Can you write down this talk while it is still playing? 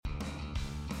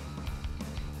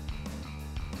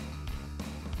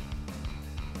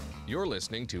You're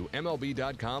listening to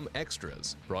MLB.com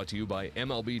Extras, brought to you by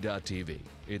MLB.tv.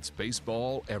 It's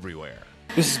baseball everywhere.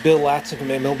 This is Bill Latson from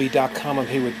MLB.com. I'm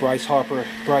here with Bryce Harper.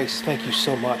 Bryce, thank you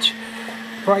so much.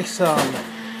 Bryce,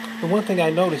 the one thing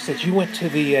I noticed that you went to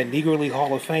the Negro League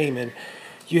Hall of Fame and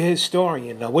you're a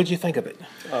historian. What did you think of it?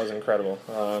 Oh, it was incredible.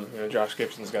 Josh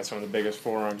Gibson's got some of the biggest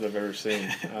forearms I've ever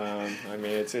seen.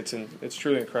 It's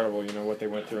truly incredible. What they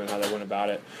went through and how they went about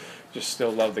it. Just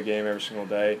still love the game every single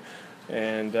day,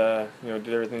 and did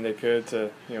everything they could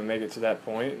to make it to that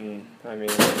point. And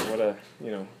what a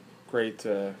great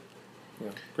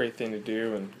great thing to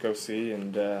do and go see,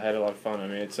 and had a lot of fun.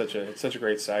 It's such a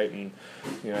great site, and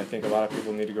I think a lot of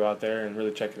people need to go out there and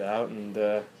really check it out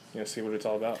and see what it's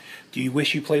all about. Do you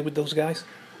wish you played with those guys?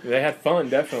 They had fun,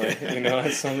 definitely.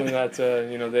 That's something that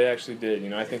they actually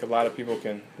did. I think a lot of people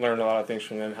can learn a lot of things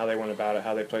from them, how they went about it,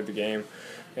 how they played the game,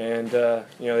 and they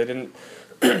didn't.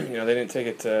 They didn't take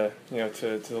it to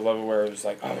the level where it was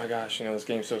like, oh my gosh, this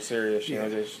game's so serious.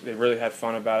 They really had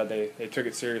fun about it. They took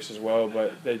it serious as well,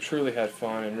 but they truly had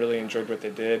fun and really enjoyed what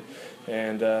they did.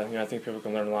 And I think people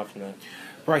can learn a lot from that.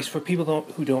 Bryce, for people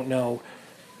who don't know,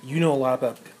 you know a lot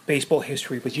about baseball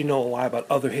history, but you know a lot about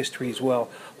other history as well.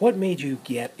 What made you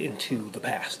get into the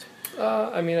past?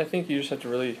 I think you just have to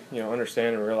really,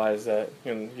 understand and realize that,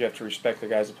 you have to respect the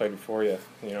guys that played before you.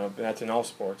 And that's in all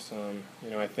sports.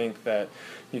 I think that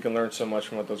you can learn so much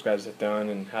from what those guys have done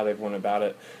and how they've went about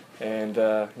it. And,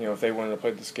 if they wanted to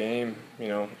play this game,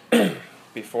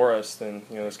 before us, then,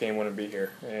 this game wouldn't be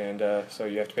here. And so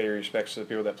you have to pay your respects to the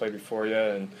people that played before you.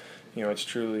 And, it's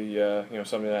truly,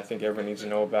 something that I think everyone needs to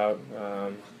know about,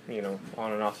 on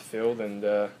and off the field. And,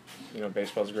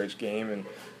 baseball's a great game, and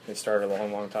it started a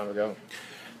long, long time ago.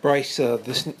 Bryce,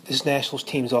 this Nationals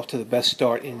team's off to the best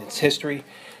start in its history.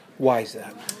 Why is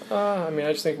that? I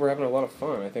just think we're having a lot of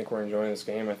fun. I think we're enjoying this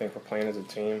game. I think we're playing as a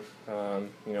team,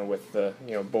 with the,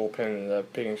 bullpen and the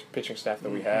pitching staff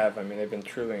that we have. They've been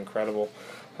truly incredible.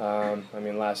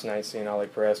 Last night seeing Ali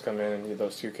Perez come in and get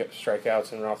those 2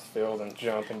 strikeouts and run off the field and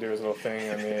jump and do his little thing,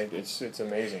 it's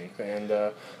amazing. And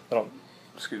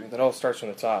that all starts from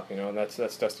the top.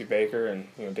 That's Dusty Baker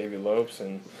and Davey Lopes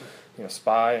and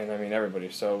Spy and everybody.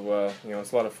 So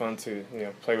it's a lot of fun to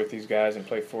play with these guys and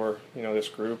play for this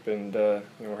group, and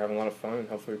we're having a lot of fun, and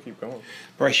hopefully we keep going.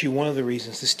 Bryce, you're one of the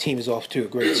reasons this team is off to a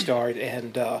great start,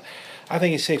 and I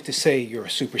think it's safe to say you're a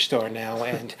superstar now.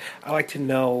 And I'd like to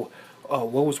know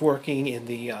what was working in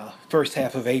the first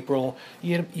half of April.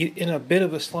 You're in a bit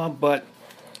of a slump, but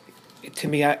to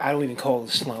me, I don't even call it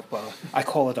a slump. I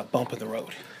call it a bump in the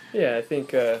road. Yeah, I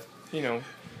think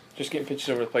just getting pitches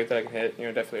over the plate that I can hit,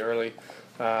 definitely early.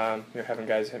 Having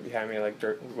guys hit behind me like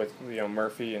Dirk with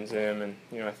Murphy and Zim,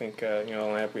 and I think the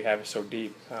lineup we have is so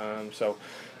deep. So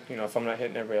if I'm not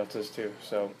hitting, everybody else is too.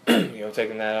 So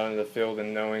taking that out into the field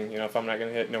and knowing if I'm not going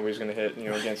to hit, nobody's going to hit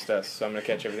against us. So I'm going to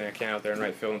catch everything I can out there in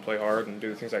right field and play hard and do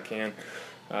the things I can.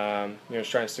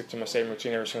 Just trying to stick to my same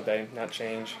routine every single day, not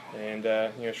change, and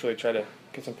just really try to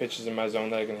get some pitches in my zone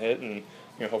that I can hit, and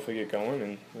hopefully get going.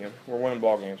 And we're winning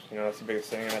ball games. That's the biggest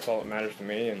thing, and that's all that matters to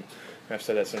me. And I've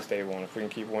said that since day one. If we can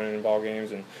keep winning in ball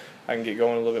games and I can get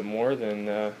going a little bit more, then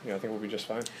I think we'll be just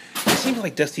fine. It seems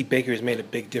like Dusty Baker has made a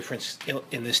big difference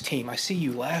in this team. I see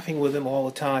you laughing with him all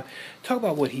the time. Talk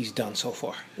about what he's done so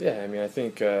far. Yeah, I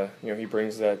think he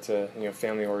brings that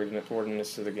family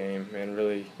ordinance to the game, and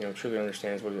really truly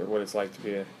understands what it's like to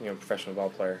be a professional ball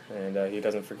player, and he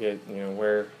doesn't forget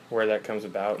where that comes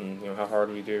about, and how hard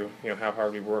we do, how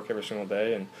hard we work every single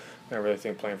day. And I really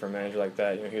think playing for a manager like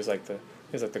that, he's like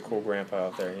the cool grandpa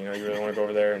out there. You really want to go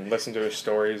over there and listen to his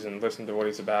stories and listen to what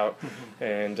he's about,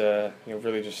 and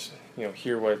really just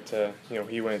hear what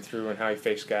he went through and how he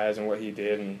faced guys and what he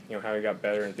did and how he got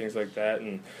better and things like that.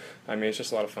 And it's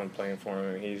just a lot of fun playing for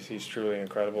him. He's truly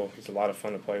incredible. He's a lot of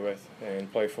fun to play with and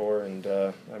play for, and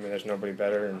there's nobody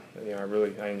better. And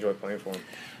I enjoy playing for him.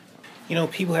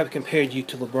 People have compared you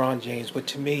to LeBron James, but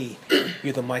to me,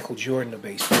 you're the Michael Jordan of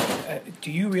baseball.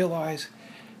 Do you realize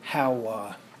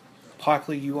how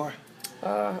popular you are?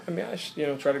 I just,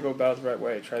 try to go about it the right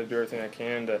way. Try to do everything I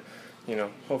can to,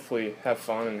 hopefully have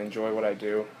fun and enjoy what I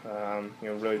do.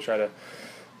 Really try to,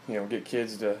 get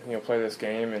kids to, play this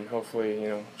game, and hopefully,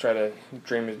 try to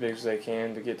dream as big as they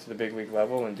can to get to the big league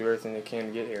level and do everything they can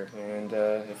to get here. And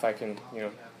if I can,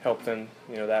 help them,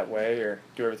 that way, or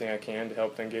do everything I can to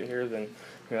help them get here, then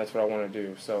that's what I want to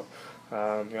do. So,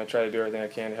 I try to do everything I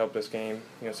can to help this game,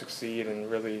 succeed,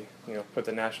 and really, put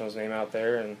the Nationals name out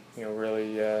there, and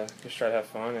really just try to have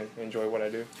fun and enjoy what I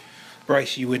do.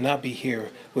 Bryce, you would not be here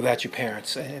without your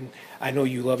parents, and I know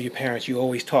you love your parents. You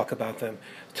always talk about them.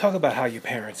 Talk about how your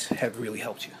parents have really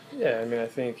helped you. Yeah, I mean, I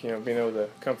think, being able to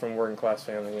come from a working class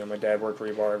family, my dad worked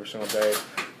rebar every single day.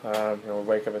 We'd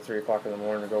wake up at 3 o'clock in the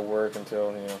morning to go work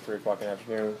until, 3 o'clock in the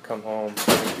afternoon, come home,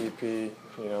 DP,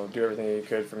 do everything he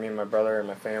could for me and my brother and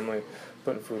my family,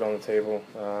 putting food on the table.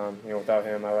 Without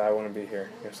him, I wouldn't be here.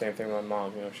 Same thing with my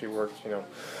mom. She worked,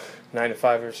 9 to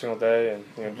 5 every single day,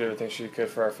 and did everything she could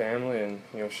for our family.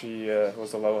 And she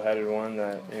was the level-headed one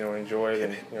that enjoyed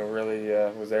and really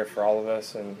was there for all of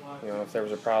us. And if there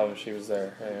was a problem, she was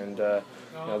there. And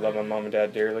I love my mom and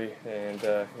dad dearly, and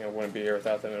wouldn't be here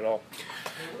without them at all.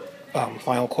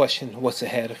 Final question: what's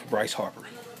ahead for Bryce Harper?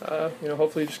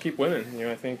 Hopefully just keep winning.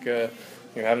 I think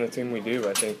having the team we do,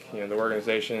 I think the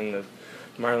organization, the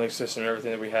minor league system,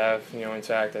 everything that we have,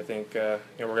 intact. I think we're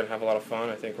going to have a lot of fun.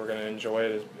 I think we're going to enjoy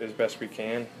it as best we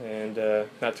can, and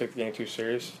not take the game too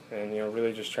serious, and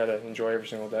really just try to enjoy every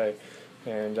single day.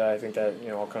 And I think that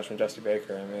all comes from Dusty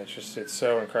Baker. I mean, it's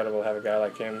so incredible to have a guy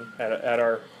like him at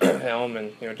our helm,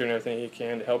 and doing everything he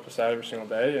can to help us out every single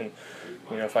day. And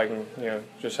if I can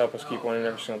just help us keep winning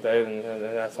every single day, then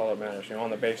that's all that matters.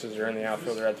 On the bases or in the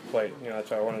outfield or at the plate,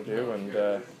 that's what I want to do, and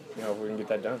we can get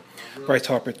that done. Bryce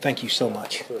Harper, thank you so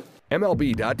much.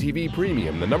 MLB.TV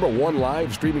Premium, the #1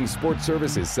 live streaming sports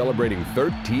service, is celebrating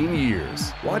 13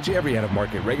 years. Watch every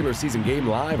out-of-market regular season game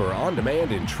live or on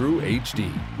demand in true HD.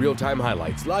 Real-time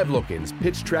highlights, live look-ins,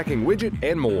 pitch tracking widget,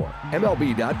 and more.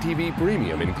 MLB.TV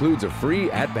Premium includes a free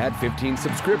At-Bat 15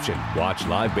 subscription. Watch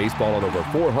live baseball on over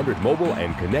 400 mobile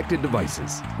and connected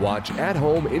devices. Watch at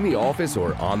home, in the office,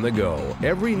 or on the go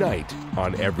every night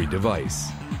on every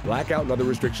device. Blackout and other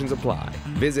restrictions apply.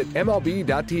 Visit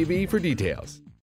MLB.TV for details.